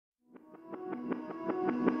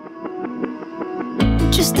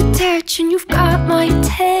just a touch and you've got my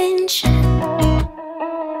attention.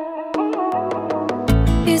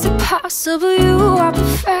 Is it possible you are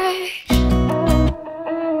perfection?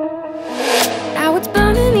 Now it's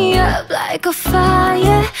burning me up like a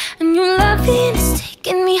fire, and your loving is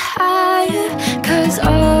taking me higher. 'Cause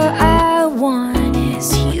all I want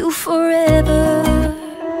is you forever.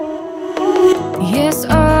 Yes,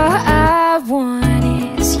 all I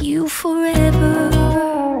want is you forever.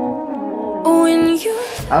 When you...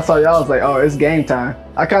 I saw y'all, I was like, oh, it's game time.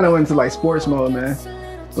 I kind of went into like sports mode, man.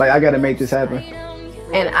 Like, I gotta make this happen.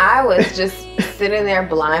 And I was just sitting there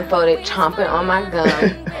blindfolded, chomping on my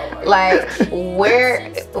gum. Like, where,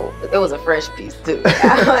 it was a fresh piece too.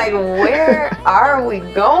 I'm like, where are we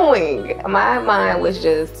going? My mind was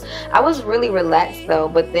just, I was really relaxed though,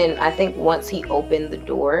 but then I think once he opened the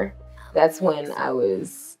door, that's when I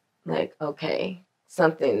was like, okay,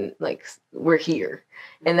 something, like, we're here.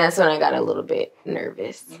 And that's when I got a little bit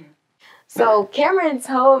nervous. So Cameron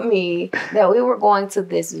told me that we were going to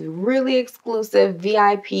this really exclusive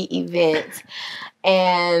VIP event,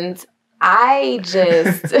 and I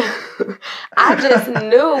just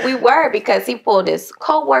knew we were, because he pulled his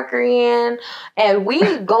coworker in, and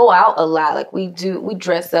we go out a lot. Like, we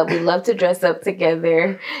dress up. We love to dress up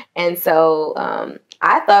together. And so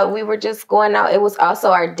I thought we were just going out. It was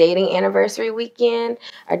also our dating anniversary weekend.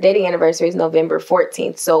 Our dating anniversary is November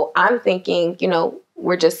 14th. So I'm thinking, you know,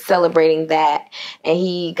 we're just celebrating that. And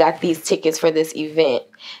he got these tickets for this event.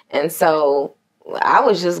 And so I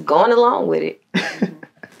was just going along with it.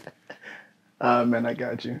 Man, I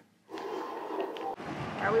got you.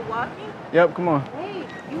 Are we walking? Yep, come on. Wait,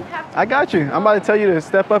 you have to. I got you. I'm about to tell you to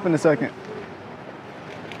step up in a second.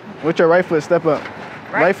 With your right foot, step up.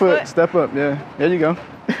 Right foot, step up. Yeah, there you go. All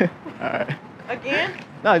right. Again?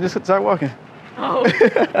 No, just start walking. Oh,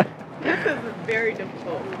 this is very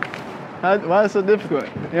difficult. Why is it so difficult?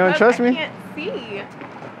 You don't trust me? I can't see.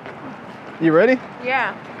 You ready?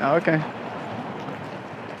 Yeah. Oh, okay.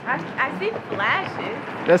 I see flashes.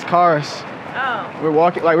 That's cars. Oh. We're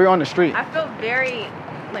walking, like we're on the street. I feel very,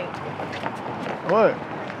 like, What? I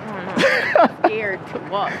don't know, scared to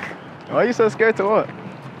walk. Why are you so scared to walk?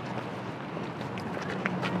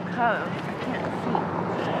 Because I can't see.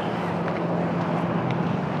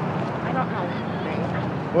 I don't know.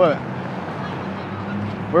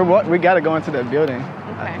 What? We gotta go into that building.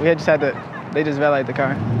 Okay. We just had to. They just valeted the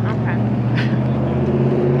car. Okay.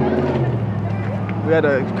 We had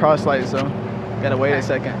a cross light, so gotta wait a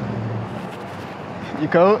second. You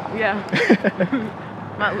cold? Yeah.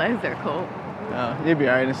 My legs are cold. Oh, you'll be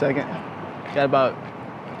all right in a second. Got about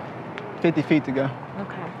 50 feet to go.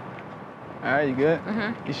 Okay. All right, you good?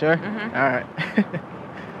 Mhm. You sure? Mhm. All right.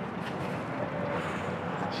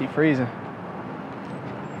 She freezing. Oh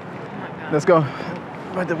my God. Let's go.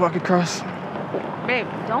 About to walk across. Babe,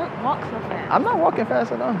 don't walk so fast. I'm not walking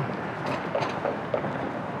fast at all.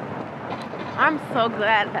 I'm so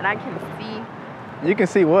glad that I can see. You can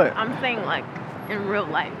see what? I'm saying, like, in real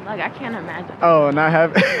life. Like, I can't imagine. Oh, not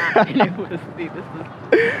have. Not being able to see. This is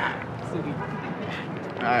not sweet.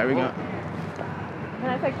 All right, we go. Can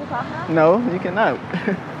I take this off now? No, you cannot.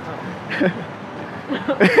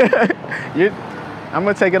 I'm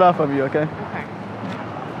gonna take it off of you, okay? Okay.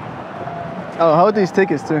 Oh, hold these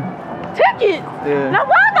tickets too. Tickets? Yeah. Now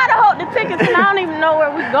why I gotta hold the tickets and I don't even know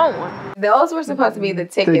where we're going? Those were supposed to be the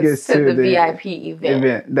tickets to the VIP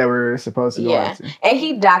event that we're supposed to go out to. And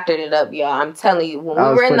he doctored it up, y'all. I'm telling you, when we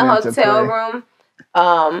were in the hotel room,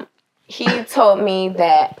 he told me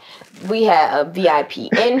that we had a VIP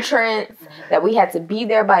entrance, that we had to be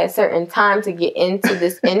there by a certain time to get into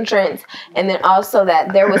this entrance, and then also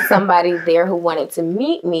that there was somebody there who wanted to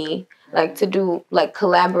meet me, like to do, like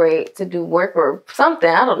collaborate, to do work or something.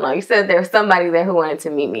 I don't know. He said there was somebody there who wanted to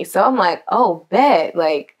meet me. So I'm like, oh, bet.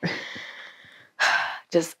 Like,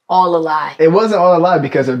 just all a lie. It wasn't all a lie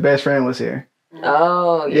because her best friend was here.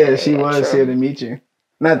 Oh, yeah. Yeah, she was true. here to meet you.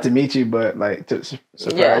 Not to meet you, but like to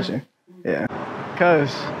surprise you. Yeah.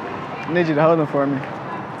 Cuz, I need you to hold them for me.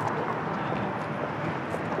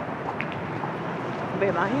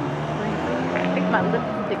 Babe, I think my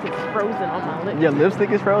lipstick is frozen on my lips. Your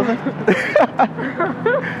lipstick is frozen?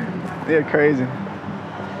 You're crazy.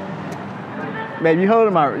 Babe, you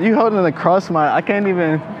holding it across my, I can't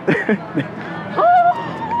even.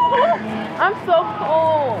 I'm so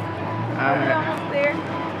cold. Are we right. almost there?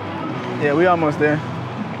 Yeah, we almost there.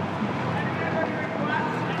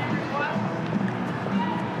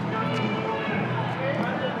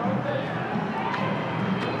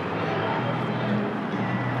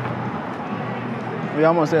 We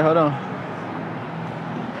almost there, hold on.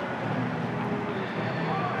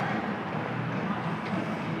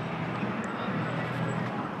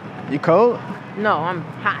 You cold? No, I'm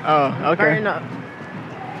hot. Oh, okay. Burning up.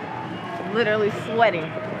 Literally sweating.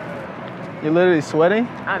 You're literally sweating?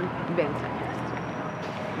 I'm being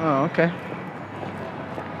sarcastic. Oh, okay.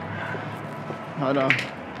 Hold on.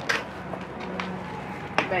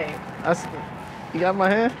 Babe. You got my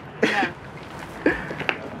hand? Yeah.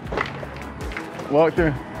 Walk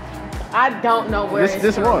through. I don't know where it's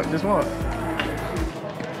Just from. walk. Just walk.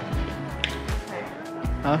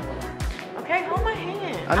 Huh? Okay, hold my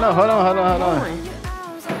hand. I know. Hold on.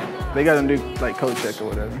 on. They got them do like code check or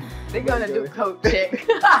whatever. They're gonna do coat check.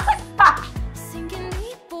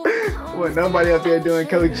 What? Nobody up there doing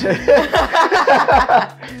code check.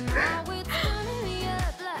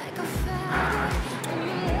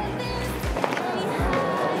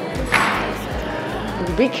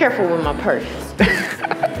 Be careful with my purse.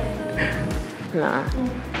 Nah.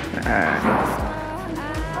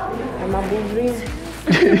 Am I boobs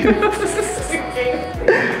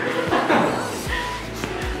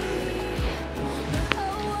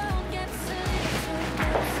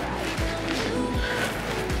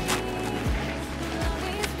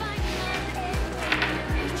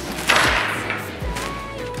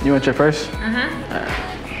You want your purse? Mm-hmm.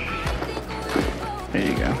 There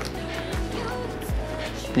you go.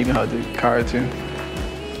 You can hold the card too.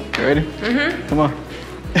 You ready? Mm-hmm. Come on.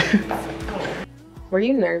 Were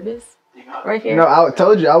you nervous? Right here? No, I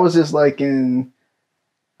told you I was just like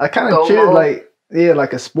I kind of treated like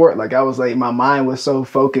like a sport. Like I was like my mind was so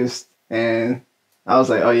focused and I was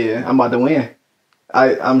like, oh yeah, I'm about to win.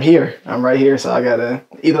 I'm here. I'm right here. So I gotta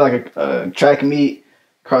either like a track meet,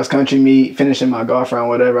 cross country meet, finishing my golf round,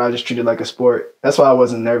 whatever. I just treated it like a sport. That's why I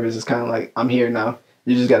wasn't nervous. It's kind of like I'm here now.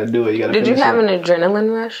 You just got to do it. You got to. Did you have an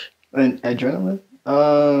adrenaline rush? An adrenaline?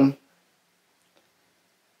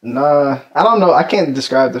 Nah, I don't know. I can't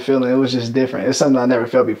describe the feeling. It was just different. It's something I never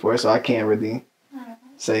felt before, so I can't really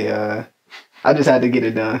say. I just had to get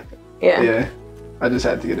it done. Yeah. Yeah, I just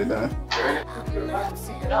had to get it done.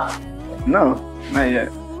 No, not yet.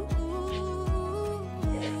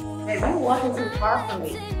 Hey, you're walking too far from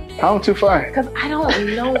me. How too far? Because I don't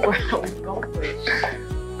know where I was going.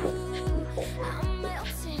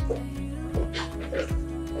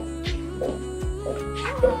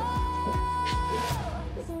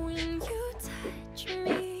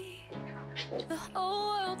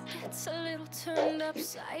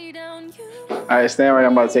 Alright, stand right.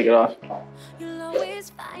 I'm about to take it off. You'll always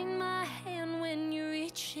find my hand when you're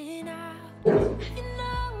reaching out. You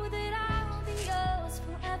know that I'll be yours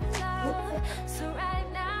forever, love. So right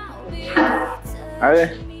now, baby, Are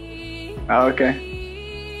they? Oh, okay.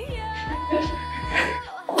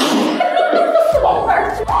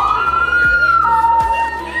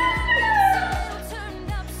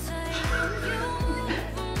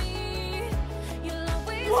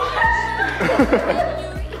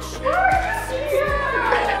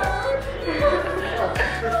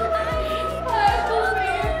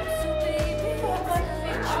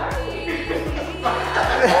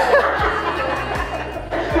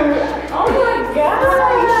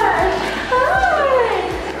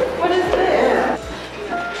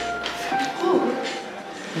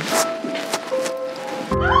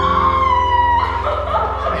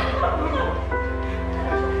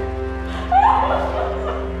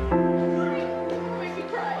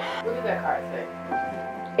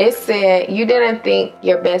 It said, you didn't think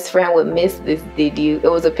your best friend would miss this, did you? It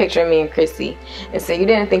was a picture of me and Chrissy. It said, you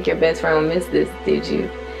didn't think your best friend would miss this, did you?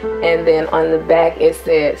 And then on the back, it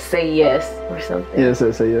said, say yes or something. Yeah, it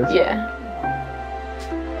said say yes. Yeah.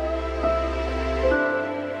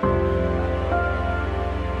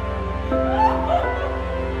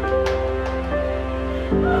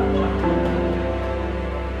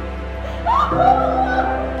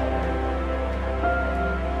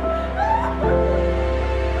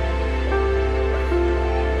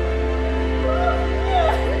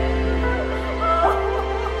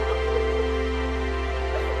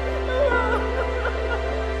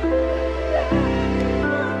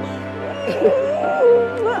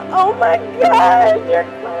 Oh my God, you're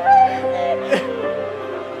crazy.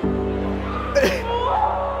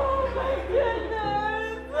 Oh my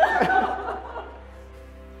goodness.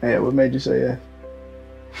 Yeah, what made you say yes?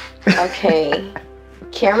 Okay,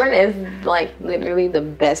 Cameron is like literally the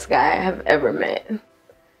best guy I have ever met.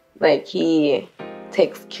 Like he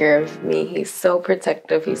takes care of me. He's so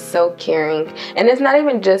protective. He's so caring. And it's not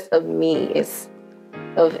even just of me. It's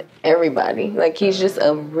of everybody. Like he's just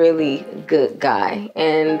a really good guy,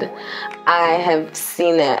 and I have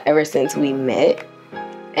seen that ever since we met.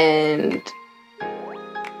 And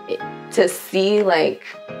to see, like,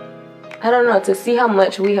 I don't know, to see how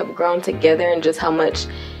much we have grown together and just how much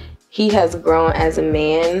he has grown as a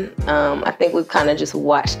man. I think we've kind of just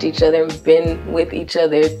watched each other and been with each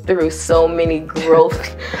other through so many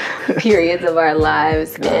growth periods of our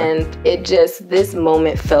lives. And this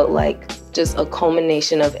moment felt like just a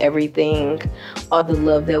culmination of everything, all the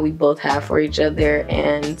love that we both have for each other,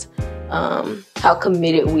 and how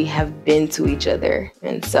committed we have been to each other.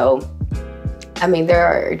 And so, I mean, there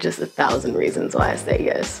are just 1,000 reasons why I say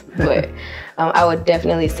yes, but I would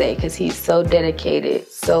definitely say, because he's so dedicated,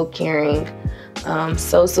 so caring,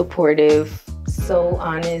 so supportive, so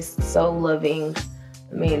honest, so loving.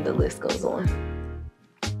 I mean, the list goes on.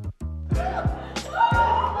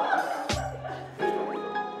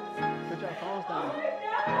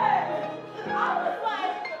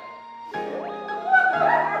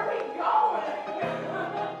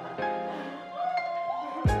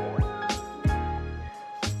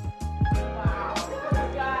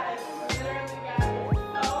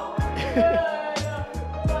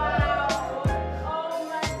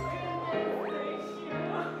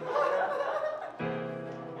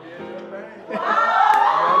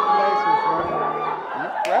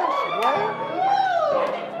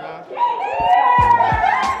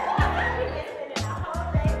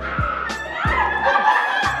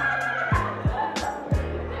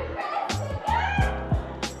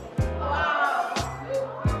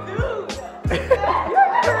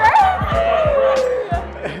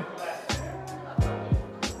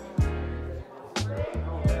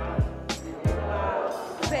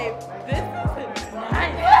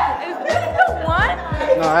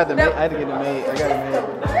 No, I had to get it made. I got it made.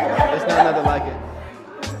 There's not another like it.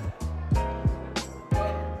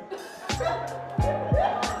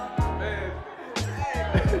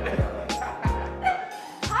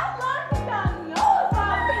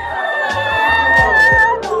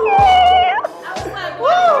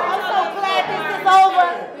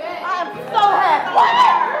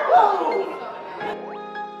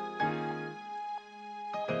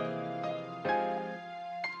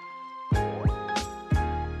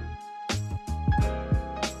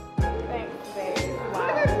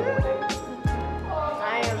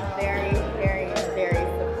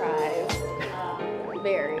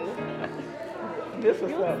 This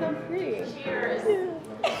was so pretty. Cheers.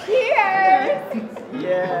 Cheers.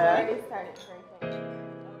 Yeah.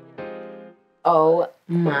 Oh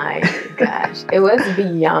my gosh. It was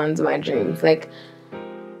beyond my dreams. Like,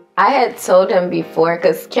 I had told him before,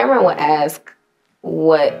 because Cameron would ask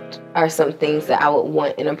what are some things that I would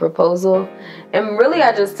want in a proposal. And really,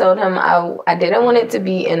 I just told him I didn't want it to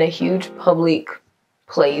be in a huge public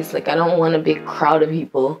place. Like, I don't want a big crowd of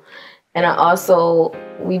people. And I also,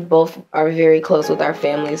 we both are very close with our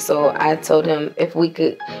family. So I told him if we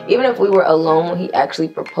could, even if we were alone when he actually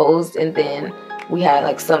proposed, and then we had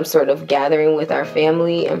like some sort of gathering with our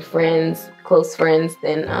family and friends, close friends,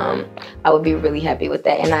 then I would be really happy with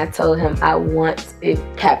that. And I told him I want it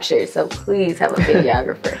captured, so please have a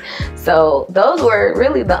videographer. So those were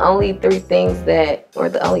really the only three things that, or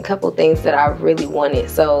the only couple things that I really wanted.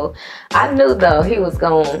 So I knew though he was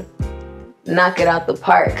gonna knock it out the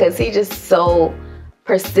park, because he just so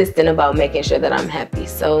persistent about making sure that I'm happy.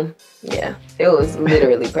 So yeah, it was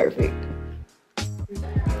literally perfect.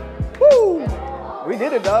 Woo! We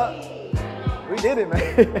did it, dog. We did it,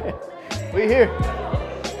 man. We here.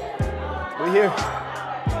 We here.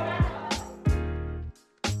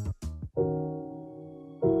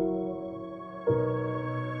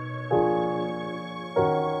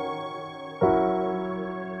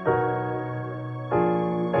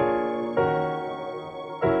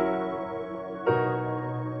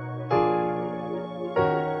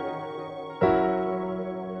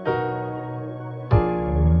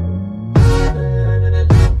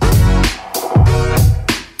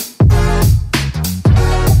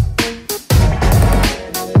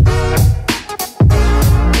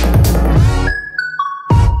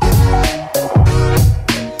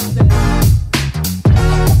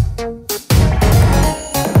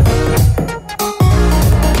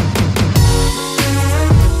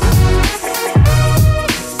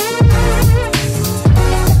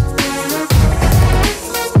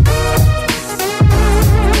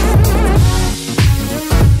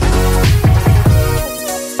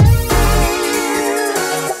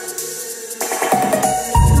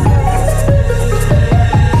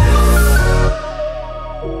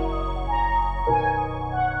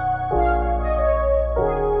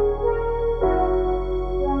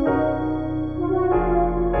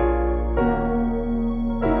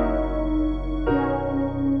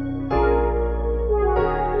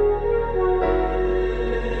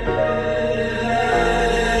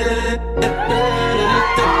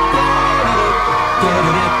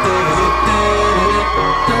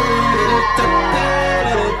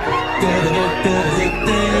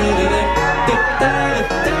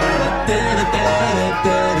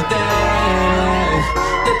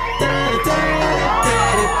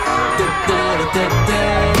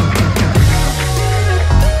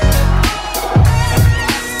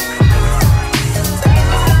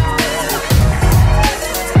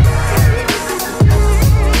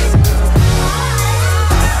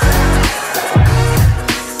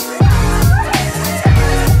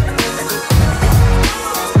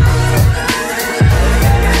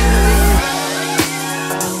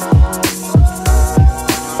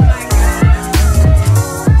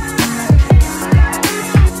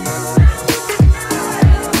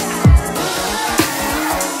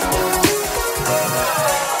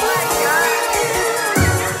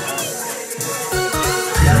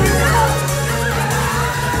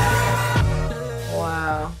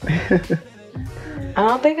 I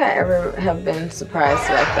don't think I ever have been surprised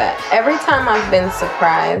like that. Every time I've been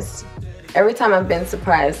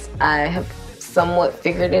surprised, I have somewhat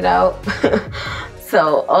figured it out.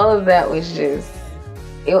 So all of that was just,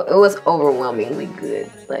 it was overwhelmingly good.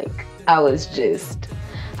 Like,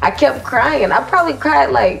 I kept crying. I probably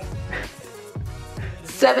cried like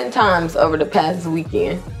 7 times over the past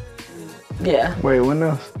weekend. Yeah. Wait, when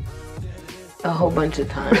else? A whole bunch of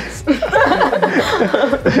times.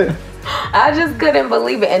 I just couldn't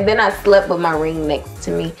believe it. And then I slept with my ring next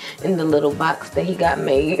to me in the little box that he got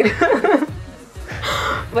made.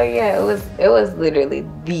 But yeah, it was literally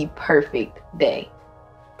the perfect day.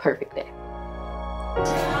 Perfect day.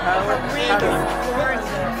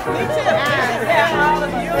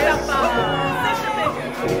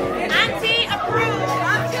 Auntie approved.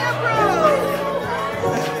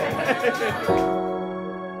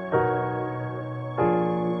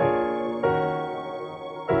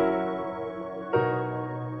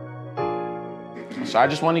 So I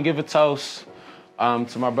just want to give a toast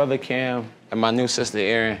to my brother Cam and my new sister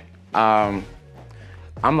Erin.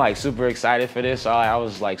 I'm like super excited for this. I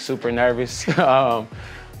was like super nervous, but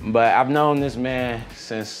I've known this man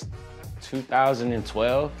since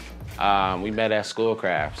 2012. We met at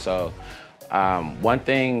Schoolcraft. So one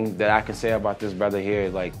thing that I can say about this brother here,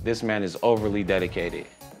 like this man is overly dedicated,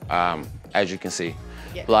 as you can see.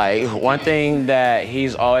 Yeah. Like one thing that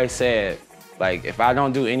he's always said, like if I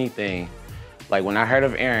don't do anything, like when I heard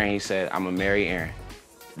of Erin, he said, I'm gonna marry Erin.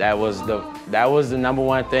 That was the number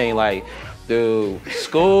one thing. Like through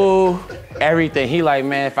school, everything. He like,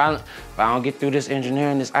 man, if I don't get through this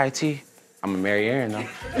engineering, this IT, I'm gonna marry Erin though.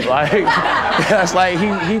 Like that's like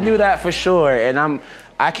he knew that for sure. And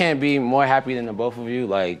I can't be more happy than the both of you.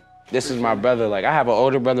 Like this is my brother. Like I have an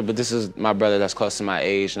older brother, but this is my brother that's close to my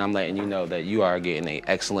age, and I'm letting you know that you are getting an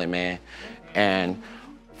excellent man. And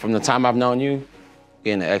from the time I've known you,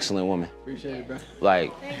 getting an excellent woman. Appreciate it, bro.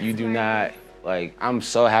 Like you do not, like I'm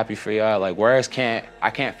so happy for y'all. Like I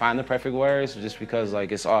can't find the perfect words just because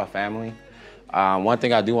like it's all family. One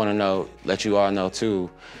thing I do want to let you all know too,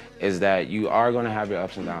 is that you are gonna have your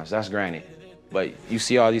ups and downs. That's granted. But you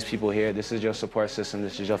see all these people here, this is your support system,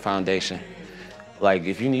 this is your foundation. Like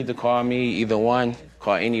if you need to call me, either one,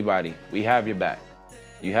 call anybody. We have your back.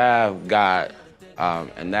 You have God,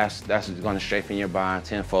 and that's gonna strengthen your bond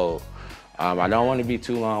tenfold. I don't want to be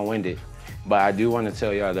too long-winded, but I do want to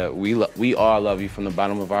tell y'all that we all love you from the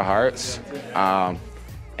bottom of our hearts.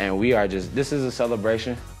 And we are this is a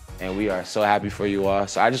celebration, and we are so happy for you all.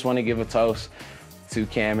 So I just want to give a toast to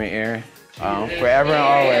Cam and Erin, forever and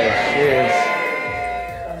always. Cheers.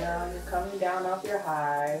 So now you're coming down off your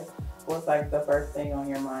high. What's like the first thing on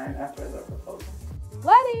your mind after the proposal?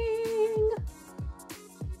 Wedding!